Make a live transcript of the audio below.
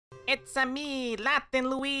It's a me, Latin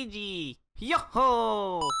Luigi.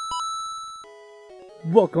 Yo-ho!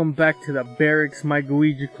 Welcome back to the barracks, my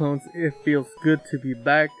Luigi clones. It feels good to be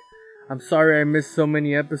back. I'm sorry I missed so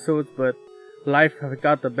many episodes, but life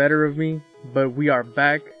got the better of me. But we are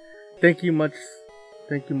back. Thank you much.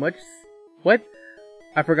 What?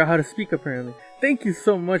 I forgot how to speak apparently. Thank you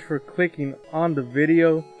so much for clicking on the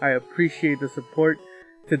video. I appreciate the support.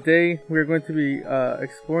 Today we're going to be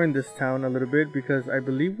exploring this town a little bit because I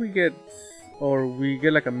believe we get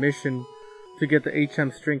like a mission to get the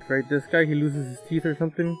HM strength, right? This guy, he loses his teeth or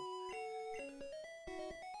something.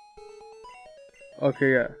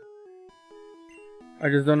 Okay, yeah. I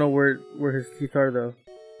just don't know where his teeth are though.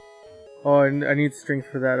 Oh, I need strength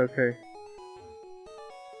for that, okay.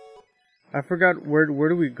 I forgot where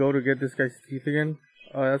do we go to get this guy's teeth again?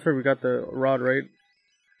 Oh, that's where we got the rod, right?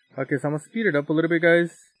 Okay, so I'm gonna speed it up a little bit,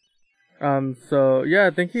 guys. So yeah,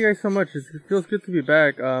 thank you guys so much. It feels good to be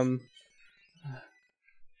back.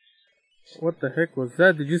 What the heck was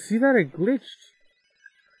that? Did you see that? It glitched.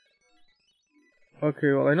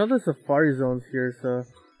 Okay, well I know there's safari zones here, so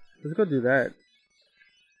let's go do that.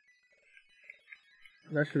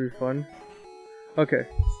 That should be fun. Okay.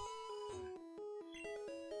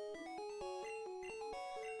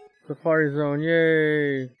 Safari zone,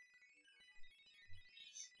 yay!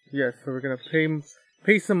 Yes, so we're gonna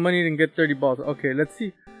pay some money and get 30 balls. Okay, let's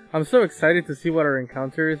see. I'm so excited to see what our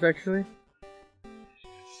encounter is actually.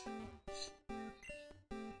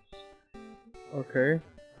 Okay.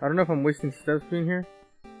 I don't know if I'm wasting steps being here.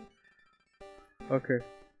 Okay.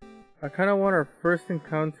 I kind of want our first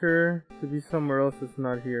encounter to be somewhere else that's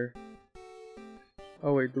not here.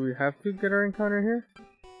 Oh wait, do we have to get our encounter here?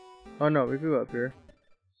 Oh no, we can go up here.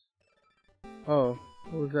 Oh,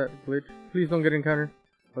 what was that glitch? Please don't get encounter.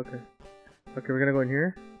 Okay. Okay, we're gonna go in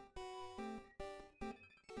here.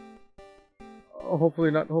 Oh, hopefully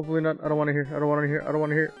not. Hopefully not. I don't want to hear. I don't want to hear. I don't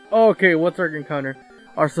want to hear. Okay, what's our encounter?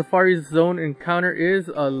 Our Safari Zone encounter is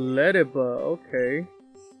a Ledeba. Okay.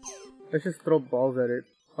 Let's just throw balls at it.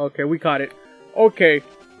 Okay, we caught it. Okay.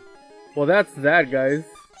 Well, that's that, guys.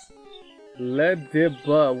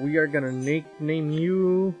 Ledeba. We are gonna name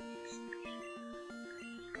you.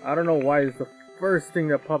 I don't know why it's the first thing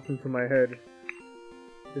that popped into my head.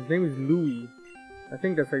 His name is Louis. I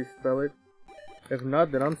think that's how you spell it. If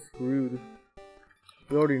not, then I'm screwed.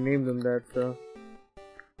 We already named him that, so.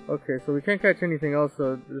 Okay, so we can't catch anything else,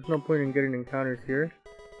 so there's no point in getting encounters here.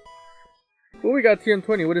 Oh, we got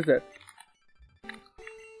TM20. What is that?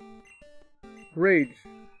 Rage.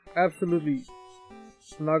 Absolutely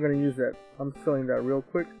not gonna use that. I'm selling that real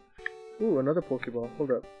quick. Ooh, another Pokeball.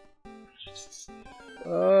 Hold up.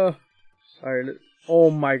 Alright.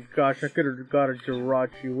 Oh my gosh, I could have got a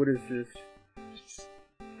Jirachi. What is this?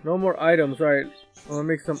 No more items. Alright, I'm gonna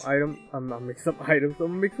make some items. I'm gonna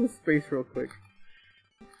make some space real quick.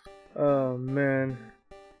 Oh man.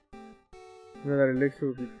 You know, that elixir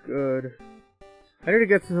would be good. I need to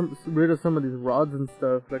get rid of some of these rods and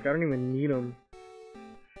stuff. Like, I don't even need them.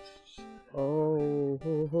 Oh,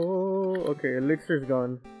 ho, ho. Okay, elixir's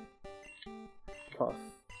gone. Toss.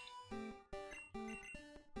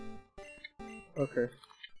 Okay.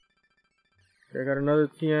 I got another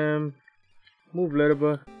TM. Move,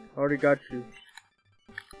 Ledeba. I already got you.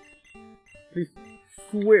 Please,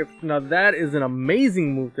 Swift. Now that is an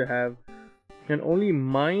amazing move to have. And only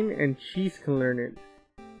Mine and Cheese can learn it.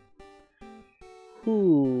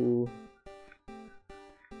 Ooh.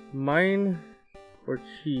 Mine or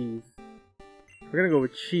Cheese? We're gonna go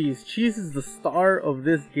with Cheese. Cheese is the star of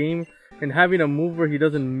this game. And having a move where he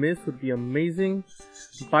doesn't miss would be amazing.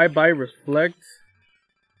 Bye-bye Reflect.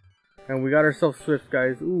 And we got ourselves Swift,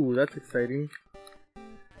 guys. Ooh, that's exciting.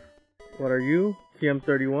 What are you?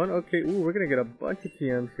 TM31. Okay, ooh, we're gonna get a bunch of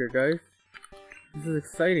TMs here, guys. This is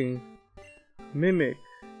exciting. Mimic.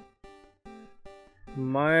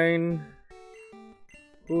 Mine.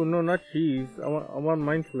 Ooh, no, not Cheese. I want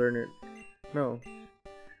Mine to learn it. No.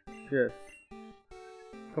 Yes.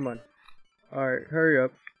 Come on. Alright, hurry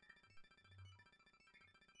up.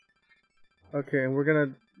 Okay, and we're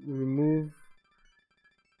gonna remove.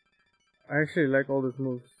 I actually like all these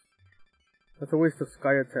moves. That's a waste of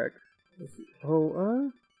Sky Attack.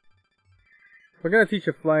 Oh, we're gonna teach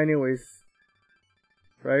a Fly anyways,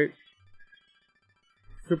 right?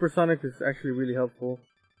 Supersonic is actually really helpful.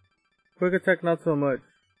 Quick Attack, not so much.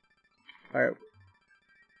 Alright.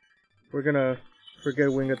 We're gonna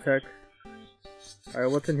forget Wing Attack.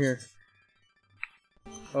 Alright, what's in here?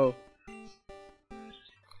 Oh.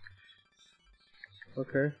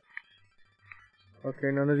 Okay.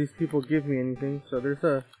 Okay, none of these people give me anything. So there's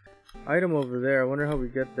a item over there. I wonder how we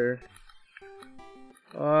get there.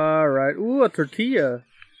 Alright. Ooh, a tortilla.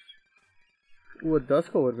 Ooh, a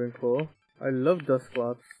Duskull would have been cool. I love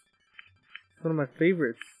Dusclops. It's one of my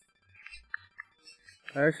favorites.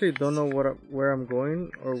 I actually don't know where I'm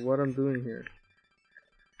going or what I'm doing here.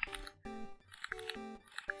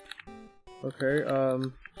 Okay,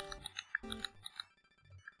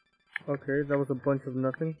 okay, that was a bunch of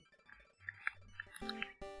nothing.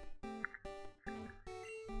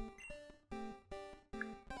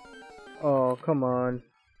 Oh, come on.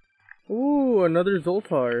 Ooh, another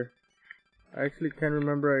Zoltar. I actually can't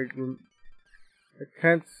remember. I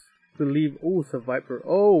can't believe. Ooh, it's a Viper.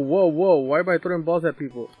 Oh, whoa, whoa. Why am I throwing balls at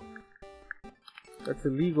people? That's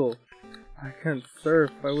illegal. I can't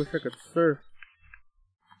surf. I wish I could surf.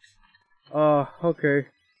 Okay.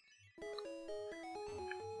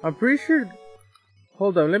 I'm pretty sure.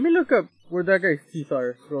 Hold on. Let me look up where that guy's teeth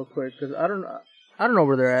are real quick, because I don't know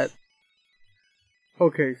where they're at.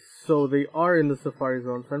 Okay, so they are in the Safari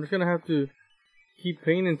Zone. So I'm just gonna have to keep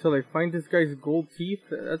paying until I find this guy's gold teeth.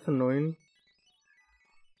 That's annoying.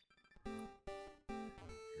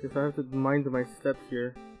 Guess I have to mind my steps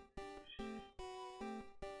here.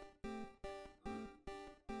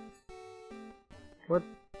 What?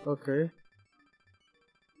 Okay.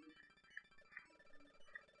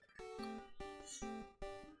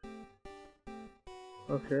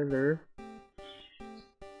 Okay, there.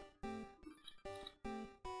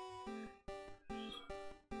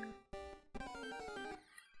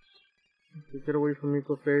 Get away from me,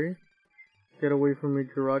 Clefairy. Get away from me,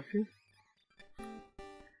 Jirachi.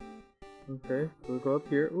 Okay, we'll go up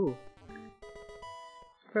here. Ooh.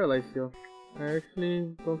 Paralyze Heal. I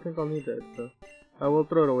actually don't think I'll need that, so I will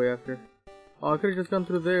throw it away after. Oh, I could've just gone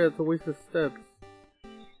through there. It's a waste of steps.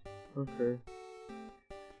 Okay.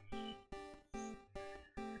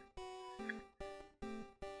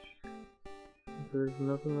 There's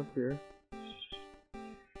nothing up here.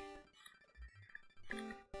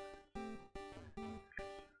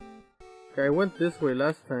 Okay, I went this way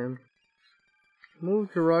last time.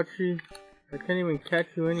 Move, Jirachi. I can't even catch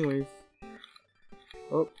you anyways.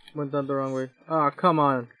 Oh, went down the wrong way. Ah, come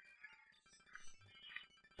on.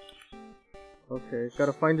 Okay,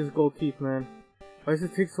 gotta find this gold teeth, man. Why does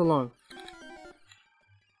it take so long?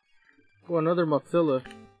 Oh, another Mozilla.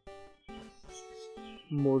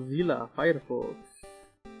 Mozilla Firefox.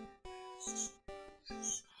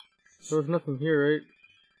 There was nothing here, right?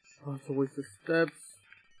 Oh, it's a waste of steps.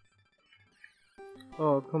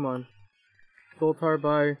 Oh, come on. Zoltar,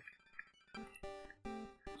 bye.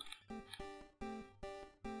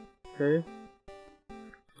 Okay.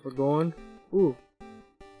 We're going. Ooh.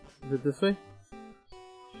 Is it this way?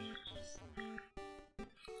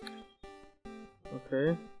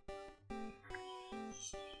 Okay.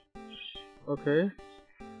 Okay.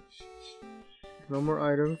 No more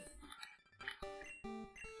items.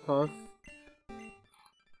 Toss.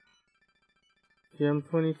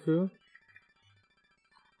 Ep.22.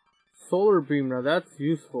 Solar Beam, now that's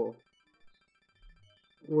useful.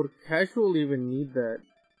 Would Casual even need that?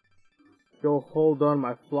 Yo, hold on,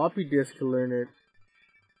 my floppy disk to learn it.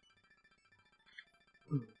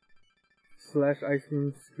 Slash Ice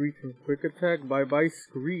Beam, Screech, and Quick Attack. Bye bye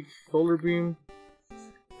Screech. Solar Beam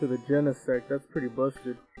to the Genesect. That's pretty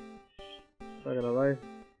busted. Not gonna lie.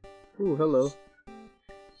 Ooh, hello.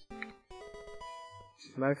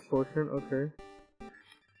 Max Potion, okay.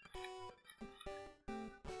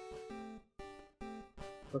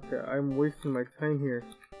 Okay, I'm wasting my time here.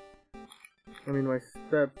 I mean my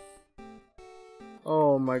steps.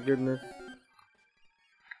 Oh my goodness.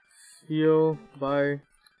 Heal, bye.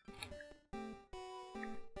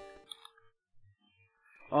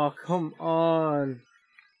 Oh, come on.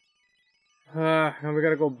 Now we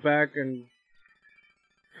gotta go back and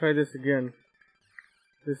try this again.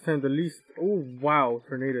 This time the least, oh wow,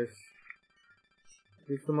 Tornadus.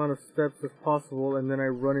 Least amount of steps as possible, and then I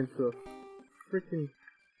run into a freaking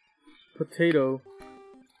potato.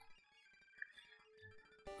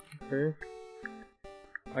 Okay.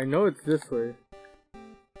 I know it's this way.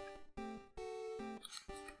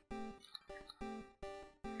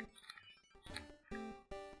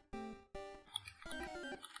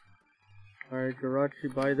 Alright,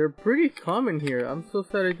 Jirachi, bye. They're pretty common here. I'm so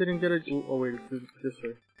sad I didn't get a... Oh wait, it's this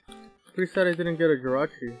way. Pretty sad I didn't get a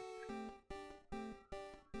Jirachi.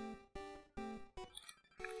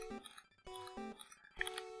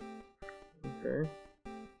 Okay.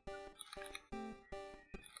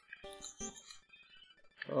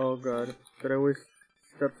 Oh god. Did I waste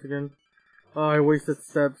steps again? Oh, I wasted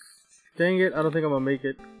steps. Dang it, I don't think I'm gonna make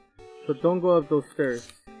it. So don't go up those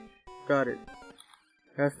stairs. Got it.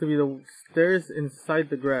 Has to be the stairs inside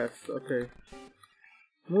the grass. Okay.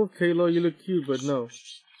 Move, Taylor, you look cute, but no.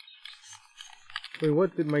 Wait,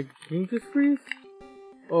 what? Did my game just freeze?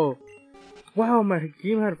 Oh. Wow, my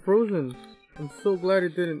game had frozen. I'm so glad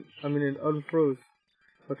it didn't. I mean, it unfroze.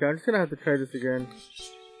 Okay, I'm just gonna have to try this again.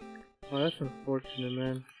 Oh, that's unfortunate,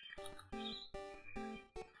 man.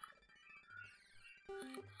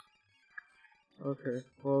 Okay,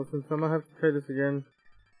 well, since I'm gonna have to try this again, I'm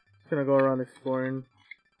just gonna go around exploring.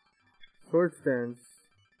 Sword stands.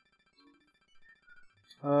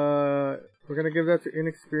 We're gonna give that to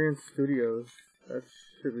Inexperienced Studios. That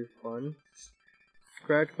should be fun.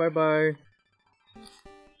 Scratch, bye bye.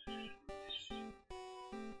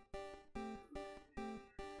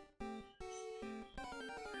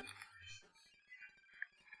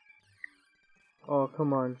 Oh,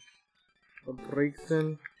 come on. A breaks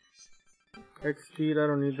in. X speed, I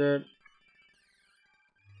don't need that.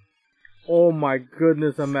 Oh my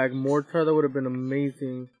goodness, a Magmortar, that would have been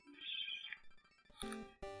amazing.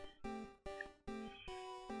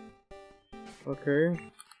 Okay.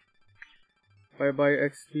 Bye bye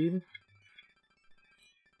X speed.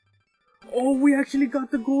 Oh, we actually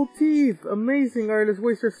got the gold teeth! Amazing! Alright, let's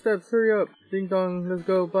waste our steps. Hurry up. Ding dong, let's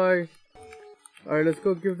go. Bye. Alright, let's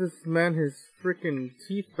go give this man his freaking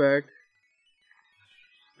teeth back.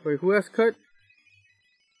 Wait, who has cut?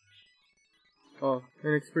 Oh,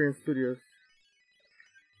 Inexperienced Studios.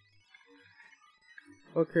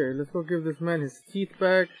 Okay, let's go give this man his teeth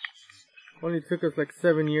back. Only took us like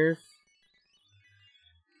 7 years.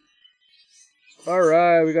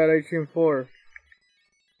 Alright, we got Atrium 4.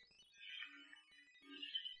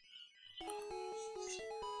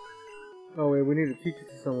 Oh wait, we need to teach it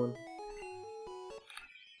to someone.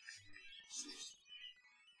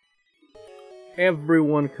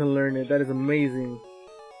 Everyone can learn it, that is amazing.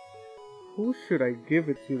 Who should I give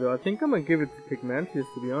it to though? I think I'm gonna give it to Pigmantius,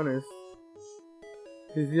 to be honest.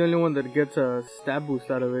 He's the only one that gets a stab boost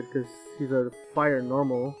out of it because he's a fire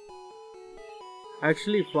normal.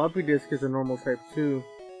 Actually, Floppy Disk is a normal type too.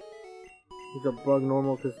 He's a bug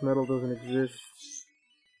normal because metal doesn't exist.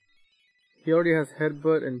 He already has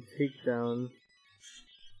Headbutt and Takedown.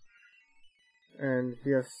 And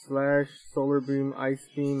he has Slash, Solar Beam, Ice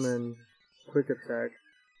Beam, and Quick Attack.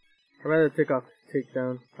 I'd rather take off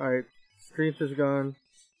Takedown. Alright, Strength is gone.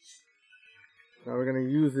 Now we're gonna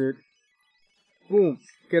use it. Boom!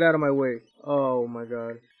 Get out of my way. Oh my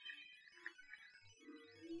god.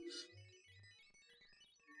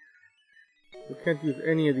 We can't use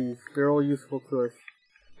any of these. They're all useful to us.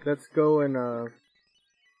 Let's go and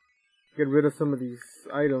get rid of some of these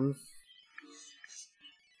items.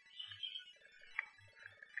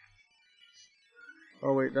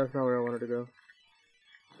 Oh wait, that's not where I wanted to go.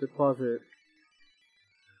 Deposit.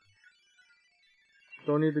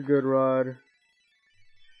 Don't need the good rod.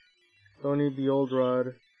 Don't need the old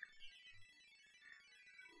rod.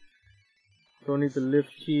 Don't need the lift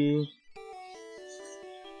key.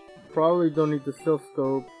 Probably don't need the Silph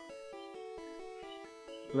Scope.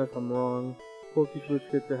 Unless I'm wrong. Pokefruit's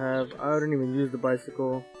good to have. I don't even use the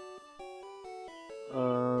bicycle.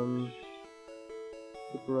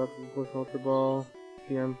 Super Rock, Push Ultra Ball.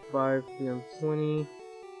 TM5, TM20.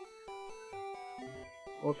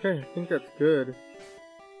 Okay, I think that's good.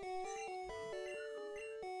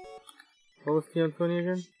 What was TM20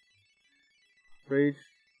 again? Rage,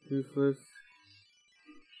 useless.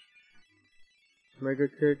 Mega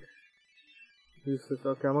Kick, useless.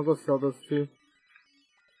 Okay, I'm gonna go sell those two.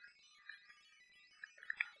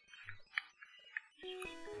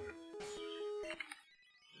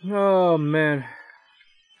 Oh man,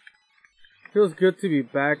 feels good to be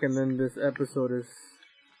back, and then this episode is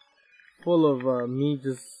full of me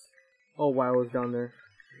just. Oh wow, I was down there.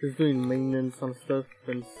 Just doing maintenance on stuff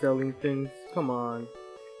and selling things. Come on.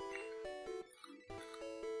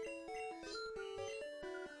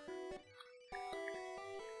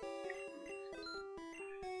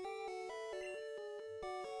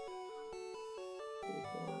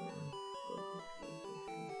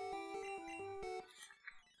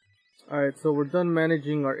 Alright, so we're done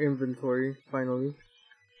managing our inventory, finally.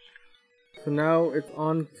 So now it's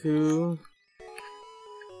on to...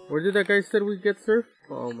 Where did that guy said we get surf?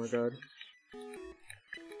 Oh my god.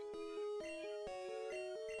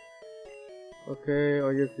 Okay, oh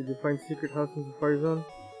yes, did you find secret house in Safari Zone?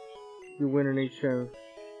 You win an HM.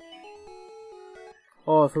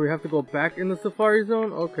 Oh, so we have to go back in the Safari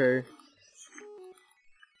Zone? Okay.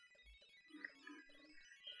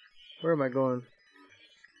 Where am I going?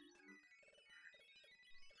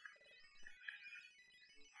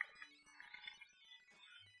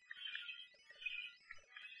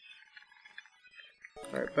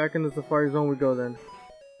 Alright, back in the Safari Zone we go then.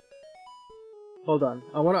 Hold on.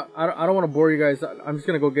 I don't wanna bore you guys. I'm just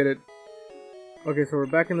gonna go get it. Okay, so we're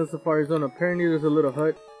back in the Safari Zone. Apparently there's a little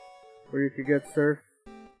hut where you could get surf.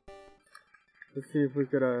 Let's see if we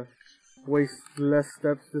could waste less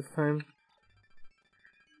steps this time.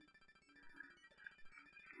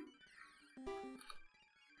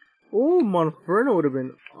 Oh, Monferno would have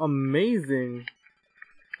been amazing.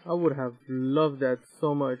 I would have loved that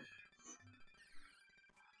so much.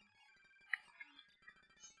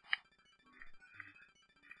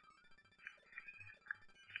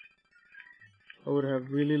 I would have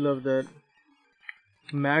really loved that.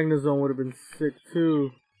 Magnezone would have been sick too.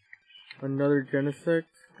 Another Genesect.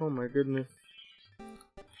 Oh my goodness.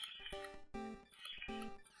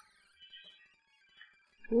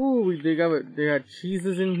 Ooh, they got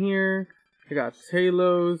cheeses in here. They got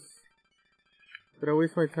Talos. Did I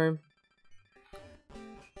waste my time?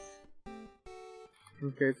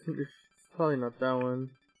 Okay, it's probably not that one.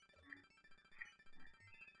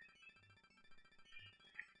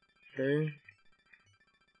 Okay.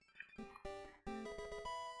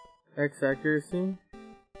 X accuracy.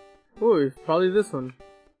 Oh, it's probably this one.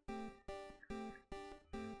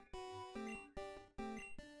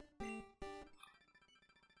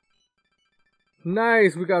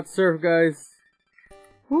 Nice, we got surf, guys.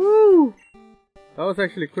 Woo! That was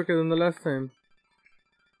actually quicker than the last time.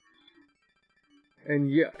 And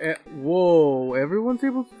yeah, whoa, everyone's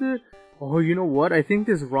able to do it? Oh, you know what? I think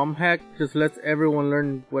this ROM hack just lets everyone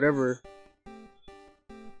learn whatever.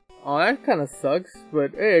 Oh, that kind of sucks,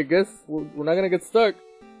 but hey, I guess we're not gonna get stuck.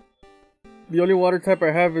 The only water type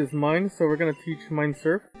I have is Mine, so we're gonna teach Mine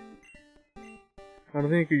Surf. I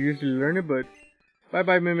don't think you could usually learn it, but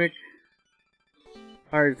bye-bye, Mimic.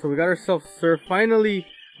 Alright, so we got ourselves Surf. Finally,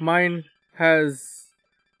 Mine has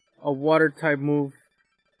a water type move.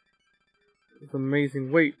 It's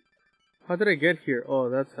amazing. Wait, how did I get here?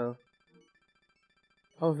 Oh, that's how.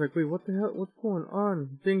 I was like, wait, what the hell? What's going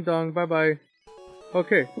on? Ding dong, bye-bye.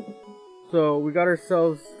 Okay, so we got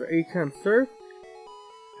ourselves the HM Surf.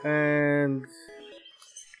 And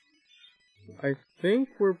I think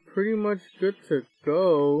we're pretty much good to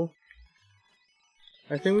go.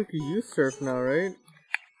 I think we could use Surf now, right?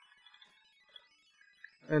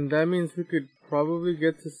 And that means we could probably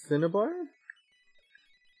get to Cinnabar?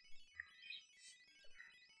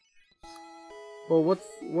 Well,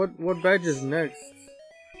 what badge is next?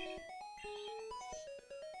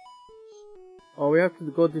 Oh, we have to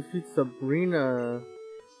go defeat Sabrina.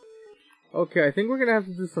 Okay, I think we're gonna have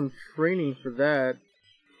to do some training for that.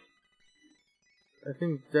 I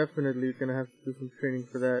think definitely we're gonna have to do some training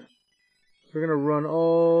for that. So we're gonna run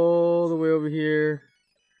all the way over here.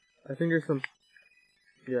 I think there's some...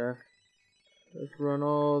 Yeah. Let's run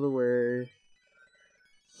all the way.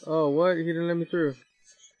 Oh, what? He didn't let me through.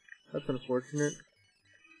 That's unfortunate.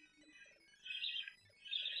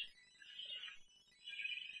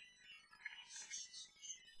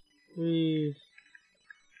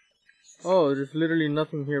 Oh, there's literally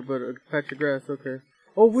nothing here but a patch of grass, okay.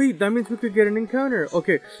 Oh wait, that means we could get an encounter.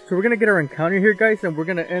 Okay, so we're gonna get our encounter here, guys, and we're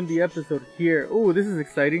gonna end the episode here. Oh, this is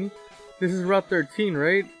exciting. This is Route 13,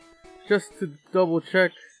 right? Just to double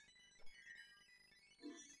check.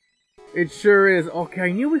 It sure is. Okay,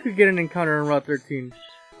 I knew we could get an encounter on Route 13.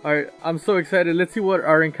 Alright, I'm so excited. Let's see what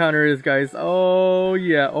our encounter is, guys. Oh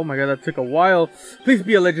yeah. Oh my god, that took a while. Please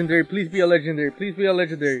be a legendary. Please be a legendary. Please be a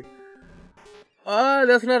legendary.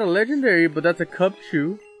 That's not a legendary, but that's a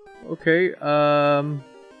Cubchoo. Okay, we're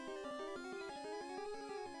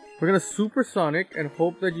gonna Supersonic and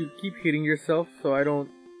hope that you keep hitting yourself so I don't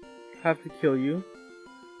have to kill you.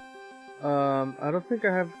 I don't think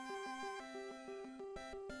I have...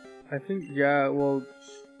 I think, yeah, well,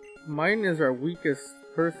 Mine is our weakest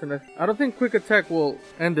person. I don't think Quick Attack will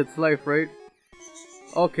end its life, right?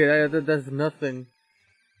 Okay, that's nothing.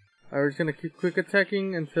 We're just gonna keep Quick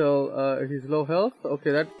Attacking until he's low health.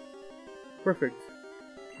 Okay, that's perfect.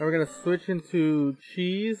 Now we're gonna switch into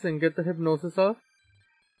Cheese and get the Hypnosis off.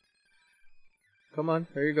 Come on,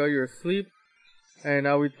 there you go, you're asleep. And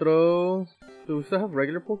now we throw... Do we still have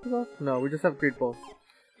regular Pokeballs? No, we just have Great Balls.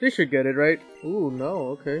 They should get it, right? Ooh,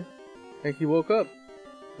 no, okay. And he woke up.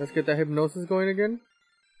 Let's get that Hypnosis going again.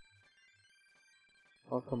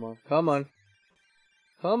 Oh, come on, come on.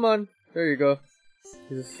 Come on, there you go.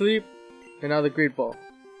 He's asleep, and now the Great Ball.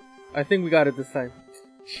 I think we got it this time.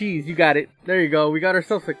 Cheese, you got it. There you go. We got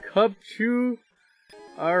ourselves a Cubchoo.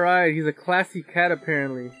 Alright, he's a classy cat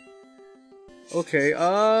apparently. Okay,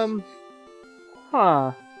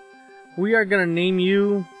 we are gonna name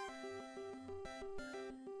you...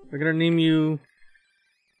 We're gonna name you...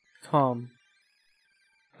 Tom.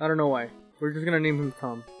 I don't know why. We're just gonna name him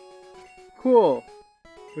Tom. Cool.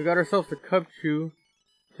 We got ourselves a Cubchoo.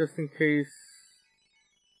 Just in case...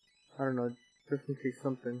 I don't know. just in case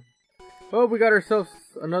something. Oh, we got ourselves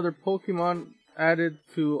another Pokemon added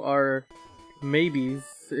to our maybes,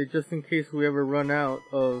 just in case we ever run out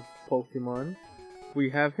of Pokemon.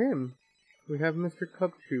 We have him. We have Mr.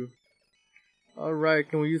 Cupchew. Alright,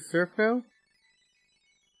 can we use Surf now?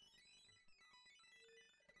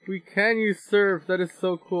 We can use Surf, that is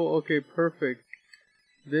so cool. Okay, perfect.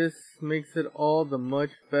 This makes it all the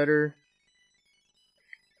much better.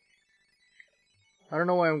 I don't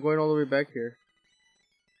know why I'm going all the way back here.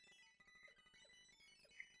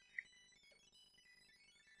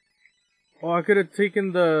 Oh, I could have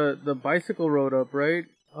taken the bicycle road up, right?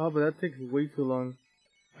 Oh, but that takes way too long.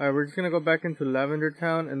 Alright, we're just gonna go back into Lavender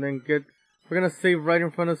Town and then we're gonna save right in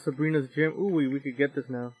front of Sabrina's gym. Ooh, we could get this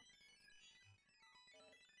now.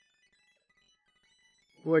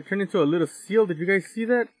 Ooh, I turned into a little seal. Did you guys see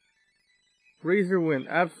that? Razor Wind.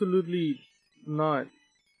 Absolutely not.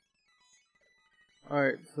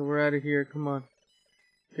 Alright, so we're out of here. Come on.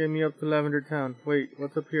 Get me up to Lavender Town. Wait,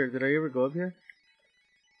 what's up here? Did I ever go up here?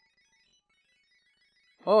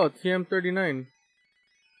 Oh, TM39.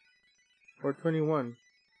 Or 21.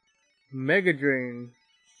 Mega Drain.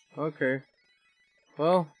 Okay.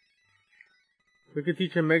 Well, we could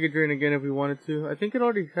teach him Mega Drain again if we wanted to. I think it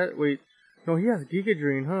already had. Wait. No, he has Giga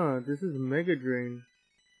Drain, huh? This is Mega Drain.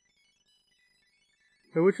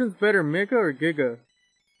 So which one's better, Mega or Giga?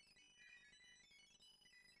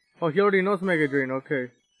 Oh, he already knows Mega Drain.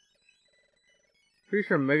 Okay. Pretty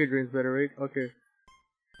sure Mega Drain's better, right? Okay.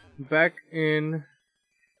 Back in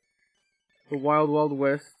the Wild Wild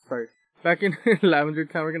West. Sorry. Back in Lavender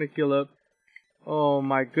Town, we're gonna heal up. Oh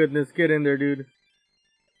my goodness, get in there, dude.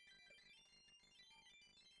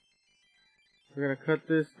 We're gonna cut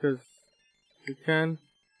this because we can.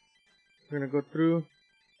 We're gonna go through.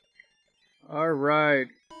 Alright.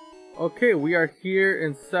 Okay, we are here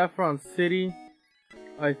in Saffron City.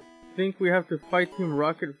 I think we have to fight Team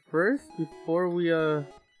Rocket first before we I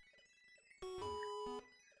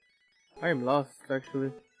am lost,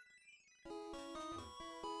 actually.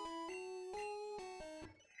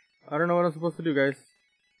 I don't know what I'm supposed to do, guys.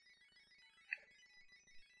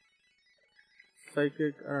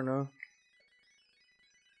 Psychic, I don't know.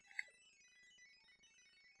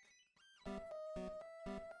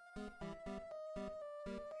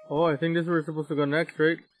 Oh, I think this is where we're supposed to go next,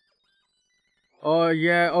 right? Oh,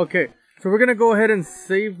 yeah, okay. So we're gonna go ahead and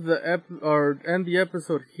save the end the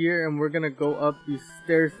episode here, and we're gonna go up these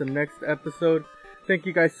stairs the next episode. Thank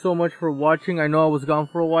you guys so much for watching. I know I was gone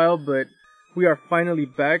for a while, but we are finally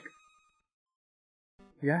back.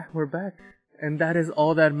 Yeah, we're back. And that is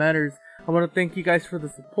all that matters. I want to thank you guys for the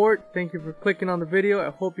support. Thank you for clicking on the video.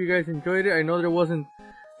 I hope you guys enjoyed it. I know there wasn't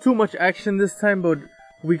too much action this time, but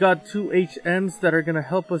we got 2 HMs that are going to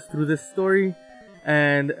help us through this story.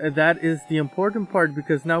 And that is the important part,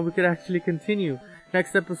 because now we could actually continue.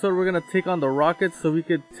 Next episode, we're going to take on the Rockets so we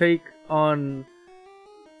could take on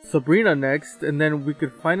Sabrina next. And then we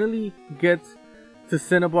could finally get to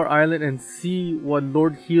Cinnabar Island and see what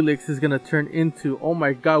Lord Helix is gonna turn into. Oh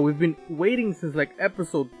my god, we've been waiting since like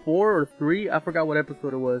episode 4 or 3. I forgot what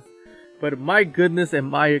episode it was. But my goodness,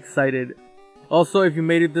 am I excited. Also, if you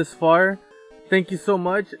made it this far, thank you so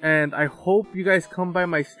much. And I hope you guys come by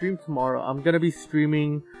my stream tomorrow. I'm gonna be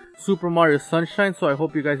streaming Super Mario Sunshine, so I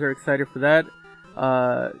hope you guys are excited for that.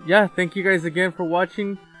 Yeah, thank you guys again for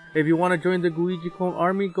watching. If you want to join the Guiji Clone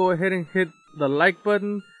Army, go ahead and hit the like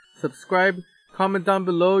button, subscribe. Comment down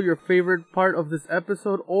below your favorite part of this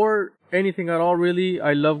episode, or anything at all, really.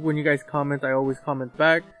 I love when you guys comment. I always comment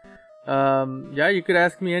back. Yeah, you could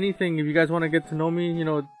ask me anything if you guys want to get to know me. You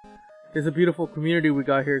know, it's a beautiful community we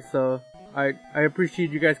got here, so I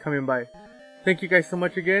appreciate you guys coming by. Thank you guys so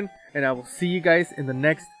much again, and I will see you guys in the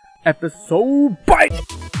next episode.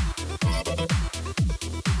 Bye!